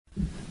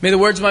May the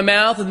words of my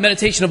mouth and the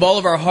meditation of all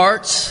of our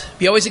hearts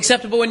be always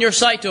acceptable in your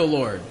sight, O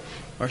Lord,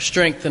 our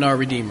strength and our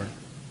Redeemer.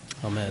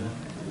 Amen.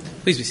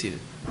 Please be seated.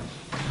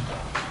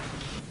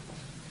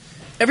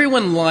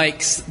 Everyone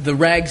likes the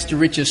rags to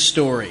riches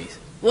story,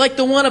 like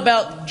the one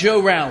about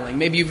Jo Rowling.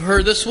 Maybe you've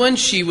heard this one.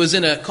 She was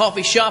in a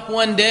coffee shop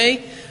one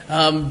day,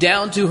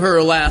 down to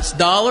her last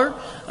dollar,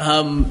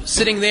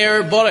 sitting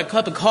there, bought a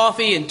cup of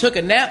coffee and took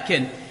a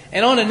napkin.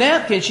 And on a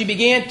napkin, she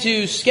began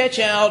to sketch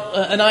out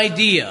an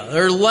idea,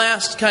 her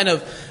last kind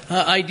of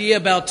idea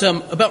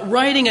about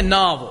writing a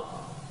novel.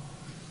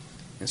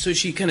 And so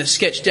she kind of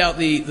sketched out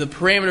the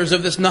parameters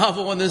of this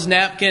novel on this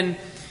napkin,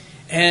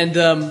 and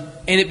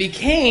it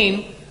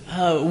became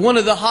one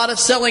of the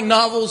hottest selling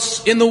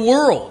novels in the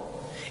world.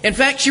 In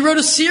fact, she wrote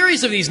a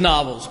series of these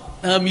novels.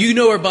 You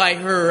know her by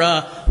her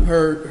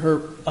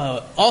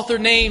author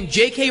name,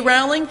 J.K.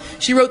 Rowling.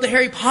 She wrote the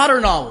Harry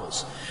Potter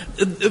novels.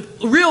 A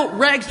real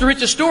rags to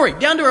riches story,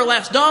 down to her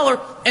last dollar,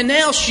 and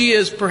now she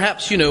is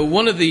perhaps,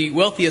 one of the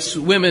wealthiest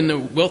women, the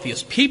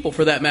wealthiest people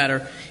for that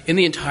matter, in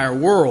the entire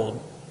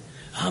world.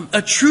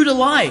 A true to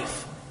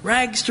life,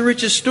 rags to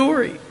riches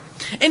story.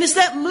 And it's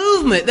that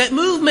movement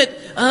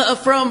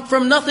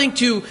from nothing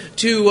to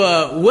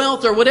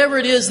wealth or whatever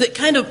it is that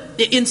kind of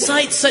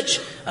incites such,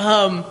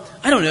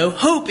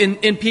 hope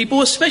in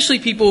people, especially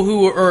people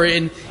who are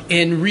in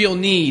real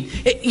need.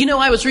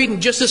 I was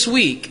reading just this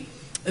week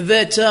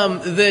that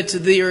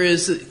there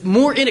is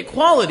more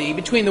inequality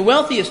between the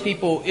wealthiest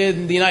people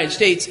in the United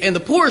States and the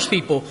poorest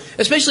people,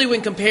 especially when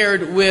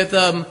compared with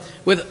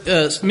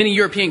many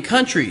European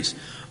countries.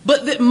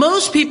 But that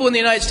most people in the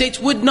United States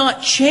would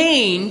not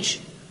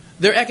change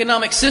their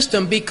economic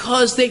system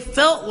because they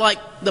felt like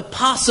the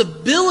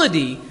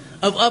possibility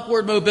of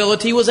upward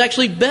mobility was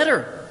actually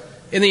better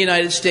in the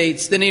United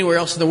States than anywhere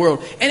else in the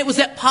world. And it was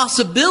that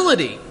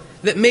possibility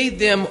that made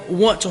them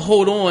want to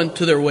hold on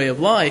to their way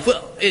of life.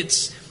 Well,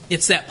 it's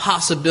that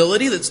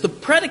possibility that's the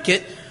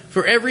predicate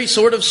for every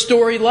sort of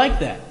story like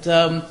that.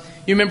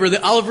 You remember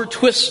the Oliver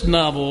Twist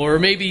novel, or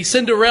maybe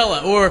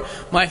Cinderella, or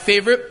my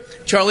favorite,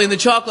 Charlie and the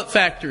Chocolate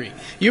Factory.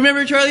 You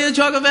remember Charlie and the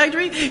Chocolate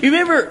Factory? You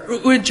remember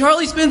when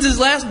Charlie spends his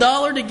last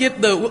dollar to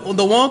get the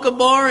Wonka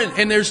bar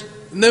and there's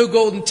no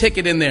golden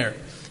ticket in there?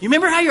 You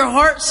remember how your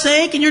heart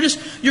sank and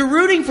you're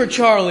rooting for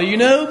Charlie,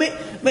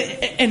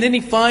 and then he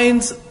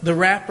finds the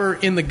wrapper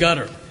in the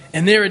gutter.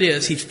 And there it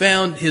is. He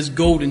found his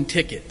golden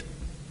ticket.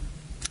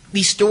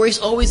 These stories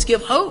always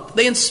give hope.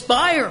 They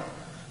inspire.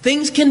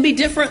 Things can be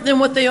different than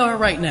what they are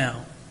right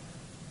now.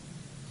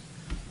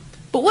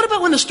 But what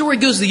about when the story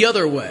goes the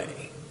other way?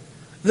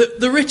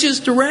 The riches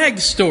to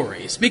rags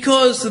stories,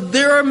 because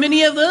there are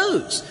many of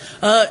those.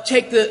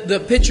 Take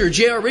the pitcher,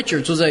 J.R.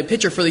 Richards was a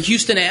pitcher for the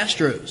Houston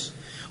Astros.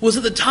 Was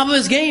at the top of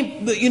his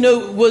game,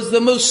 was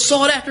the most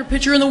sought after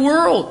pitcher in the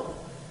world.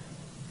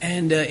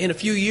 And in a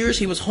few years,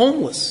 he was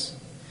homeless.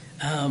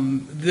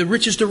 The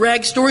riches to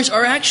rags stories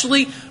are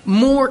actually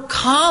more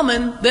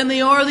common than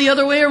they are the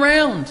other way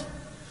around.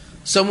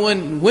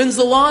 Someone wins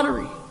the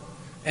lottery,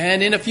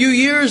 and in a few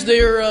years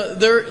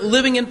they're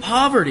living in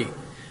poverty.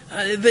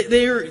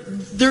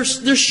 They're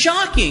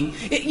shocking.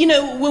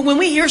 When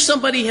we hear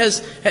somebody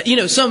has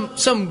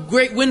some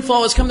great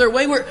windfall has come their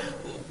way,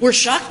 we're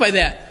shocked by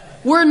that.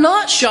 We're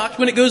not shocked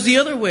when it goes the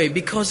other way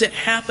because it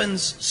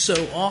happens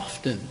so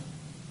often.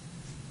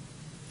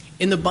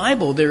 In the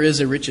Bible, there is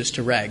a riches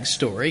to rags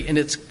story, and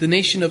it's the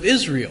nation of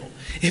Israel.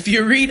 If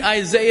you read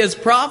Isaiah's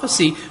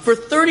prophecy for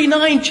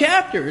 39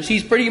 chapters,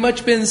 he's pretty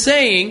much been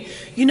saying,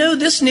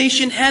 this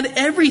nation had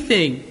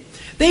everything.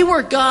 They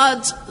were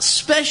God's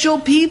special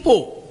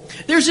people.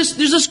 There's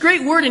this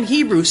great word in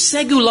Hebrew,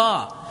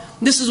 segulah.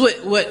 This is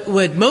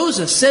what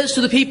Moses says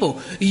to the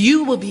people.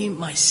 You will be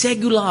my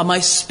segulah, my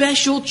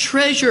special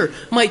treasure,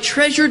 my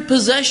treasured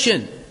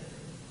possession.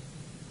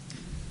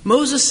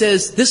 Moses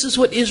says this is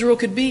what Israel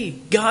could be,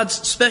 God's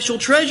special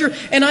treasure.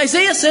 And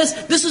Isaiah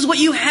says this is what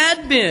you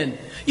had been.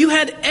 You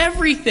had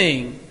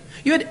everything.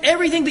 You had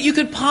everything that you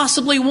could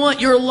possibly want.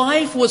 Your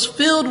life was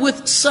filled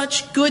with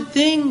such good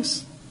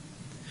things.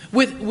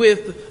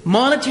 With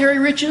monetary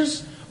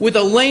riches, with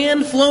a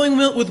land flowing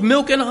with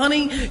milk and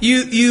honey.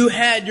 You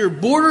had, your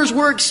borders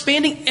were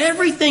expanding.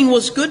 Everything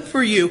was good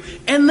for you.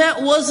 And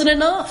that wasn't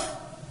enough.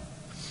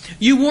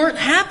 You weren't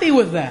happy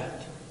with that.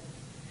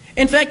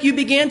 In fact, you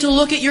began to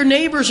look at your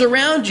neighbors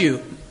around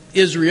you,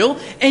 Israel,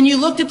 and you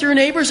looked at your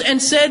neighbors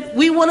and said,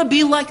 we want to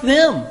be like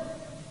them.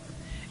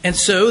 And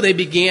so they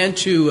began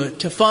to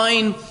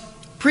find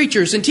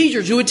preachers and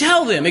teachers who would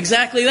tell them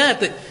exactly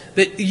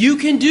that you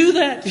can do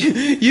that.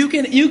 You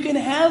can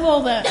have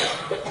all that.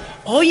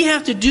 All you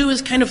have to do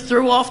is kind of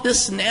throw off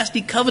this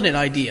nasty covenant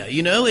idea.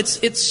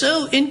 It's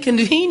so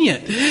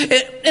inconvenient.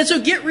 And so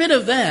get rid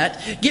of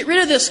that. Get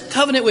rid of this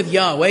covenant with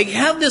Yahweh.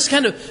 Have this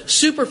kind of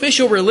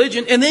superficial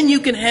religion, and then you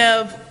can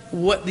have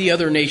what the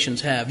other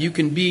nations have. You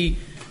can be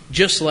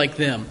just like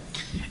them.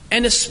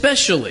 And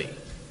especially,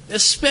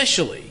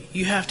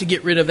 you have to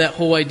get rid of that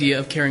whole idea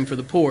of caring for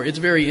the poor. It's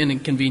very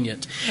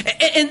inconvenient.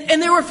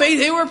 And there were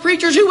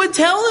preachers who would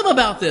tell them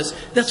about this.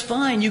 That's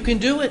fine. You can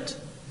do it.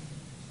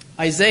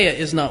 Isaiah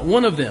is not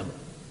one of them.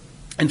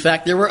 In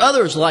fact, there were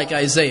others like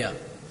Isaiah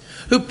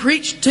who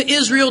preached to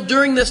Israel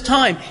during this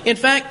time. In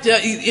fact,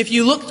 if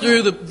you look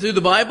through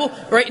the Bible,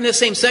 right in the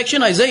same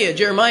section, Isaiah,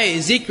 Jeremiah,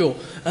 Ezekiel,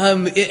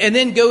 and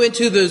then go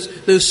into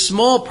those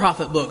small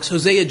prophet books,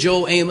 Hosea,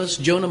 Joel, Amos,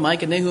 Jonah,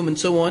 Micah, Nahum, and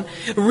so on.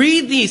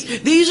 Read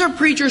these. These are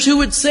preachers who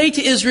would say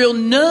to Israel,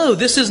 no,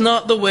 this is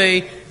not the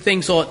way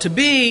things ought to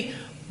be,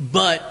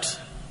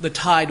 but the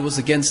tide was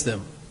against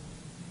them.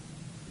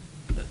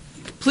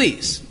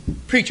 Please,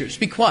 preachers,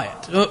 be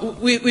quiet.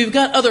 We've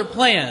got other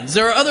plans.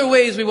 There are other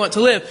ways we want to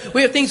live.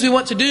 We have things we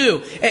want to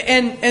do.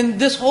 And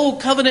this whole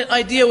covenant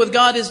idea with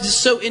God is just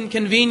so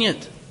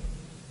inconvenient.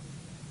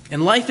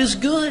 And life is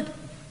good.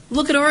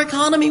 Look at our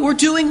economy. We're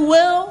doing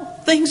well.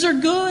 Things are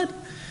good.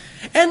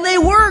 And they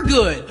were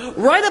good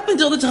right up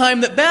until the time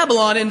that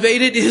Babylon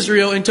invaded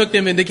Israel and took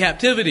them into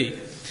captivity.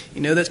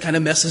 You know, that kind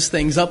of messes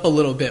things up a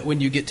little bit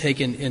when you get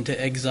taken into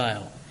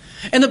exile.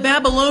 And the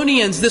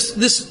Babylonians, this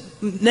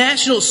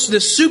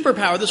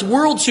superpower, this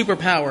world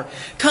superpower,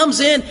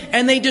 comes in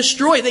and they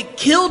destroy. They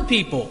killed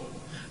people.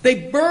 They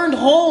burned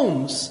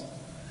homes.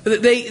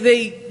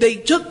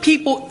 They took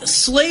people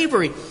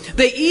slavery.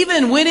 They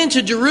even went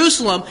into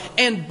Jerusalem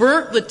and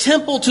burnt the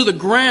temple to the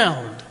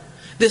ground.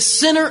 This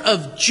center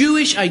of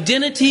Jewish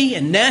identity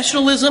and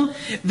nationalism.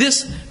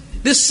 This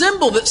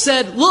symbol that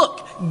said,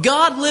 look,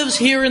 God lives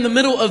here in the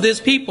middle of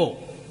this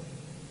people.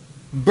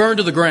 Burned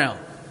to the ground.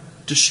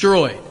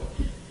 Destroyed.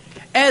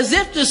 As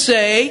if to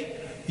say,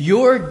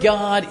 your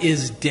God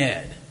is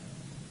dead.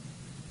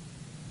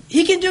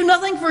 He can do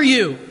nothing for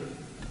you.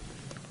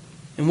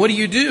 And what do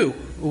you do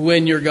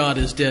when your God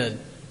is dead?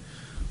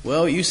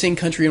 Well, you sing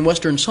country and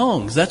western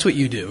songs. That's what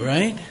you do,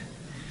 right?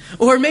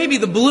 Or maybe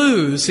the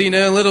blues, you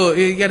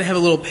got to have a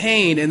little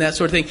pain and that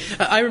sort of thing.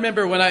 I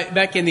remember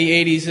back in the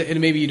 80s, and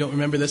maybe you don't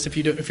remember this if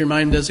your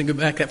mind doesn't go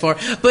back that far,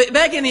 but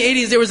back in the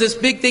 80s there was this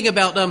big thing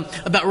about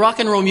rock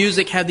and roll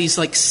music had these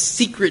like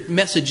secret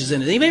messages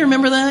in it. Anybody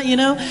remember that,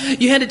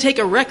 You had to take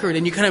a record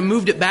and you kind of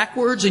moved it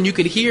backwards and you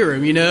could hear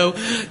them,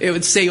 It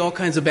would say all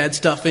kinds of bad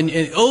stuff and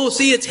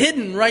see, it's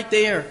hidden right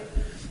there.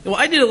 Well,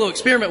 I did a little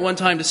experiment one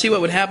time to see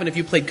what would happen if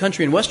you played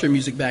country and western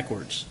music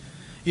backwards.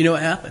 You know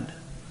what happened?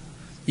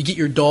 You get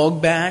your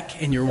dog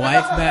back and your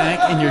wife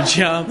back and your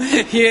job.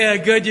 Yeah,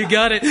 good, you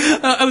got it.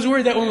 I was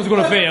worried that one was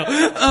going to fail.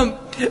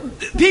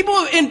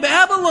 People in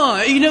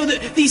Babylon,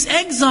 these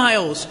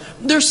exiles,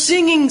 they're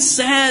singing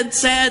sad,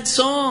 sad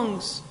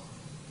songs.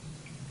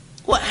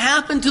 What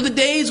happened to the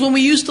days when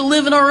we used to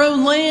live in our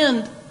own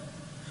land?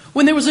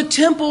 When there was a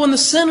temple in the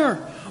center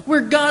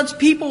where God's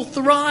people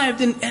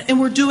thrived and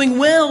were doing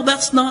well.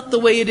 That's not the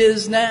way it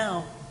is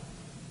now.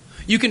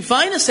 You can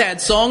find a sad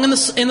song in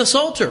the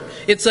Psalter.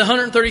 It's the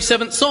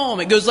 137th Psalm.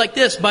 It goes like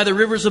this: by the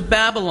rivers of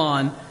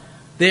Babylon,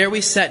 there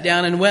we sat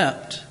down and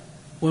wept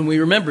when we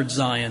remembered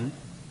Zion.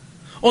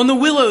 On the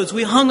willows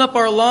we hung up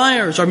our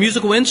lyres, our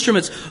musical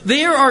instruments.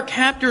 There our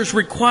captors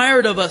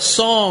required of us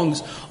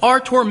songs. Our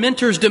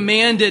tormentors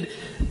demanded,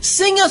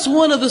 sing us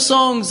one of the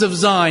songs of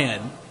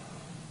Zion.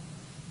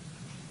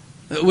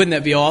 Wouldn't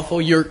that be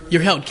awful? You're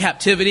held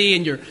captivity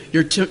and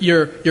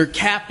your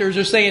captors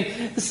are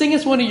saying, sing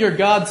us one of your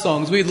God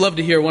songs. We'd love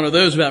to hear one of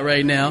those about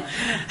right now.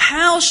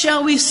 How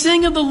shall we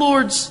sing of the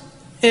Lord's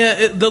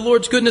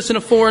goodness in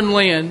a foreign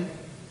land?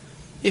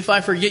 If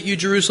I forget you,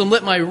 Jerusalem,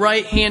 let my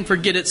right hand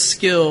forget its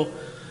skill.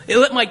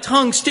 Let my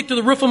tongue stick to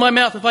the roof of my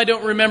mouth if I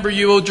don't remember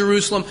you, O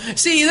Jerusalem.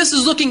 See, this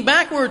is looking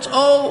backwards.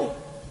 Oh,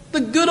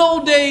 the good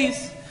old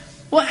days.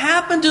 What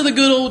happened to the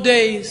good old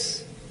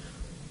days?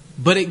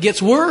 But it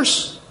gets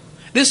worse.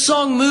 This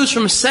song moves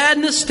from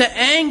sadness to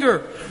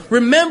anger.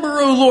 Remember,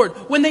 O Lord.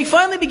 When they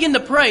finally begin to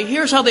pray,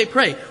 here's how they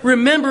pray.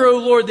 Remember, O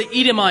Lord, the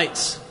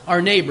Edomites,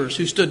 our neighbors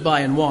who stood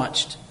by and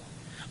watched.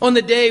 On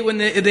the day when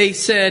they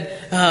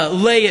said,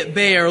 lay it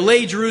bare,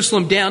 lay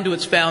Jerusalem down to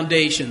its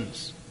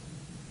foundations.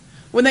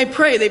 When they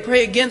pray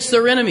against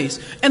their enemies.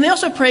 And they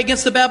also pray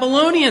against the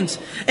Babylonians.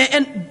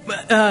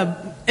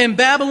 And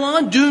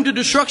Babylon, doomed to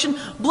destruction,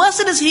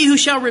 blessed is he who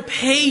shall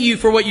repay you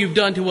for what you've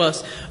done to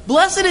us.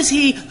 Blessed is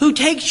he who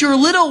takes your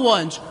little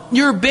ones,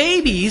 your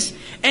babies,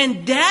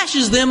 and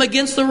dashes them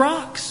against the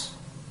rocks.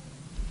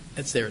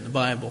 That's there in the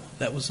Bible.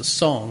 That was a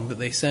song that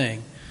they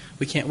sang.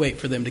 We can't wait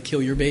for them to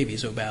kill your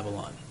babies, O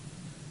Babylon.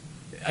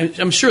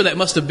 I'm sure that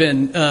must have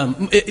been,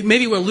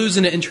 maybe we're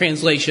losing it in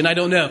translation, I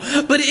don't know.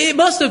 But it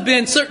must have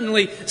been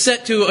certainly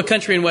set to a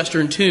country and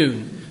western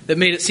tune that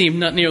made it seem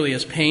not nearly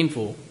as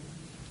painful.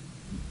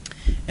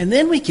 And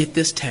then we get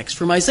this text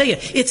from Isaiah.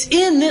 It's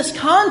in this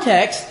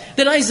context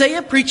that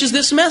Isaiah preaches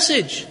this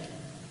message.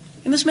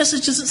 And this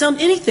message doesn't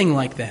sound anything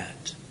like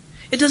that.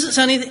 It doesn't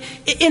sound anything.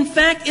 In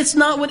fact, it's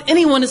not what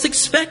anyone is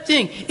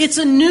expecting. It's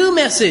a new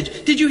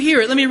message. Did you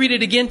hear it? Let me read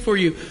it again for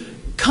you.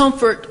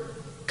 Comfort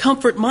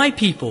my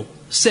people,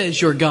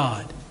 says your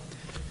God.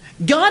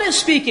 God is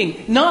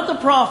speaking, not the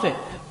prophet.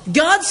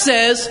 God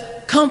says,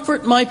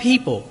 comfort my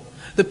people.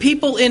 The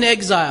people in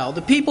exile,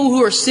 the people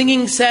who are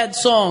singing sad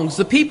songs,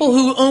 the people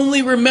who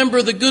only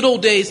remember the good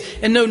old days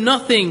and know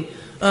nothing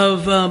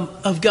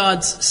of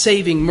God's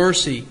saving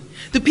mercy.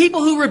 The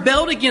people who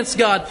rebelled against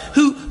God,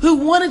 who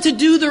wanted to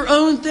do their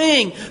own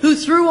thing, who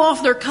threw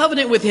off their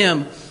covenant with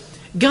Him.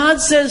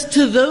 God says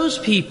to those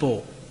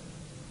people,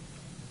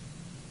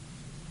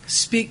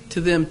 speak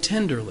to them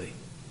tenderly.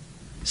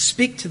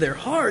 Speak to their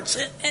hearts.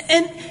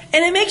 And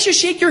it makes you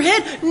shake your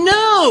head.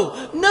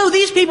 No,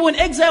 these people in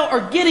exile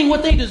are getting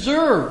what they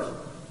deserve.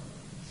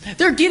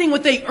 They're getting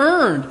what they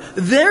earned.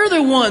 They're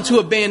the ones who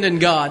abandoned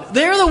God.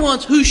 They're the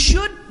ones who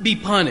should be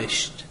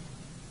punished.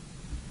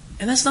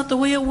 And that's not the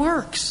way it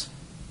works.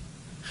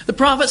 The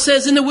prophet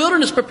says, in the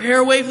wilderness, prepare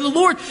a way for the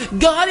Lord.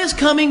 God is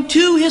coming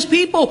to His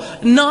people,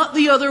 not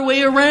the other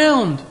way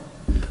around.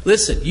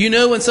 Listen, you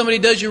know when somebody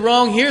does you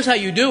wrong, here's how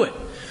you do it.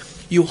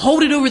 You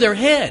hold it over their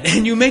head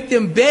and you make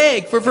them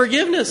beg for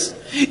forgiveness.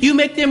 You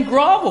make them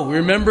grovel.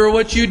 Remember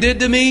what you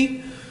did to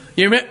me?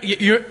 You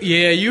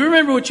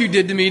remember what you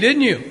did to me,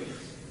 didn't you?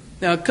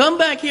 Now come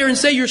back here and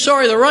say you're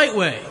sorry the right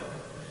way.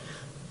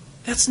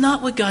 That's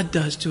not what God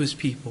does to His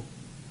people.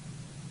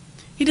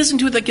 He doesn't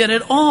do it like that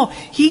at all.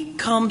 He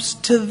comes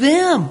to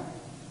them.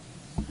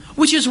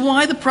 Which is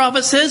why the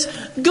prophet says,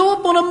 go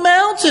up on a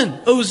mountain,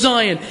 O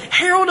Zion,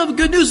 herald of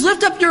good news,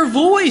 lift up your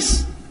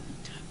voice.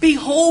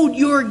 Behold,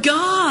 your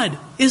God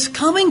is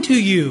coming to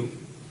you.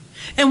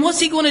 And what's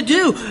He going to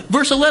do?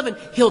 Verse 11,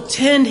 He'll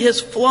tend His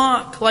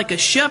flock like a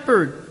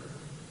shepherd.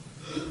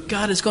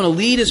 God is going to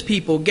lead His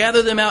people,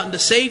 gather them out into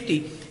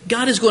safety.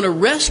 God is going to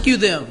rescue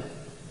them.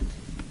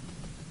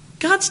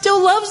 God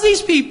still loves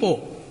these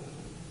people.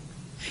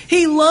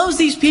 He loves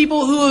these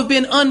people who have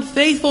been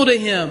unfaithful to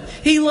Him.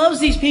 He loves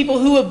these people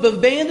who have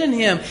abandoned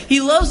Him. He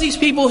loves these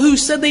people who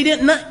said they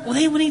didn't have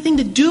anything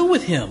to do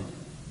with Him.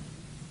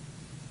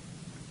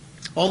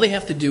 All they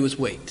have to do is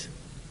wait.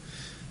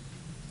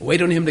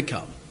 Wait on Him to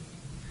come.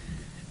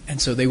 And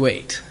so they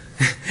wait.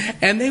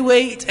 And they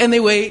wait, and they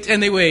wait,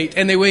 and they wait,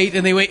 and they wait,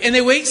 and they wait, and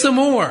they wait some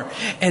more.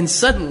 And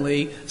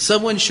suddenly,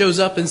 someone shows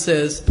up and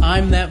says,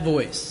 I'm that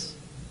voice.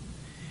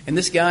 And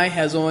this guy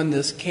has on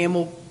this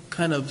camel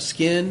kind of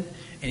skin,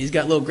 and he's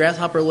got little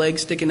grasshopper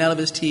legs sticking out of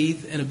his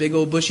teeth, and a big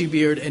old bushy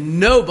beard, and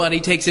nobody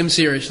takes him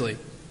seriously.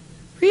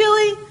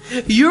 Really?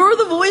 You're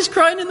the voice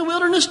crying in the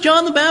wilderness,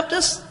 John the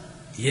Baptist?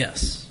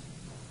 Yes.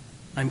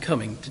 I'm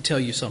coming to tell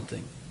you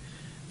something.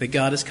 That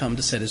God has come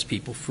to set His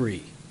people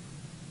free.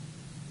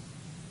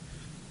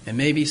 And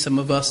maybe some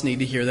of us need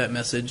to hear that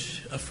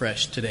message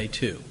afresh today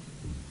too.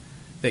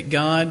 That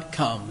God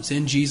comes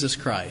in Jesus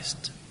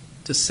Christ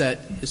to set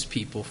His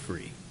people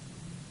free.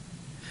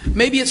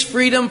 Maybe it's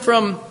freedom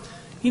from,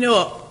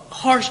 a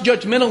harsh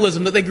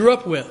judgmentalism that they grew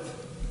up with.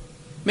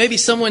 Maybe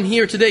someone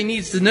here today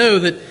needs to know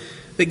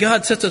that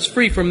God sets us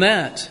free from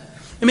that.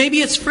 And maybe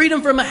it's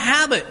freedom from a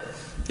habit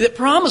that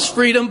promised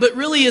freedom but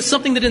really is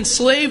something that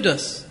enslaved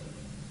us.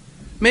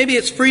 Maybe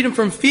it's freedom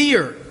from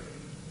fear,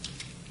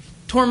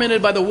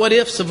 tormented by the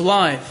what-ifs of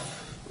life.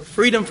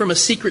 Freedom from a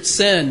secret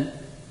sin.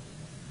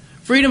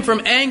 Freedom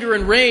from anger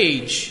and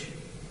rage.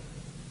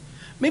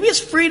 Maybe it's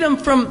freedom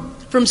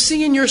from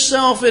seeing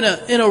yourself in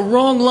a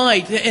wrong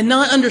light and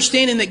not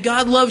understanding that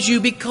God loves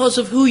you because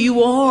of who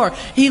you are.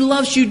 He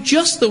loves you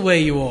just the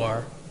way you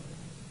are.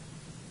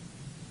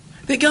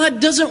 That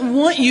God doesn't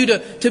want you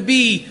to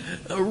be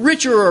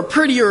richer or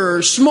prettier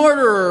or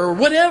smarter or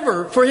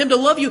whatever for Him to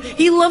love you.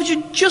 He loves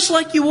you just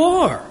like you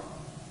are.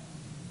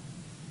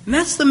 And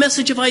that's the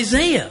message of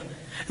Isaiah.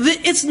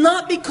 That it's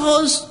not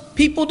because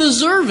people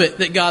deserve it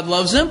that God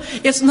loves them.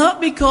 It's not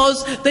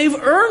because they've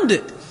earned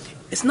it.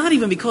 It's not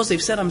even because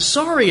they've said, I'm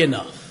sorry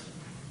enough.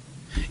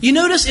 You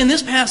notice in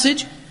this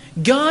passage,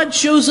 God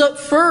shows up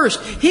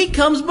first. He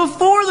comes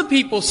before the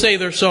people say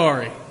they're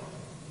sorry.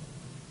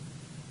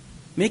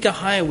 Make a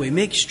highway,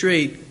 make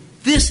straight.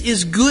 This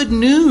is good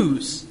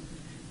news.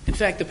 In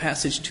fact, the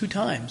passage 2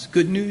 times,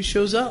 good news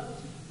shows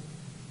up.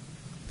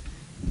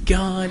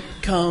 God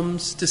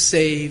comes to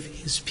save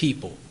His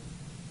people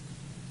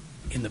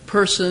in the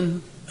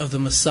person of the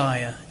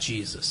Messiah,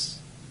 Jesus.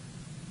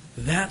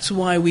 That's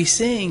why we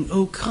sing,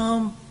 O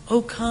come,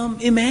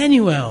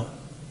 Emmanuel,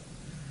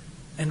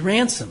 and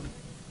ransom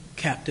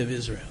captive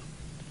Israel.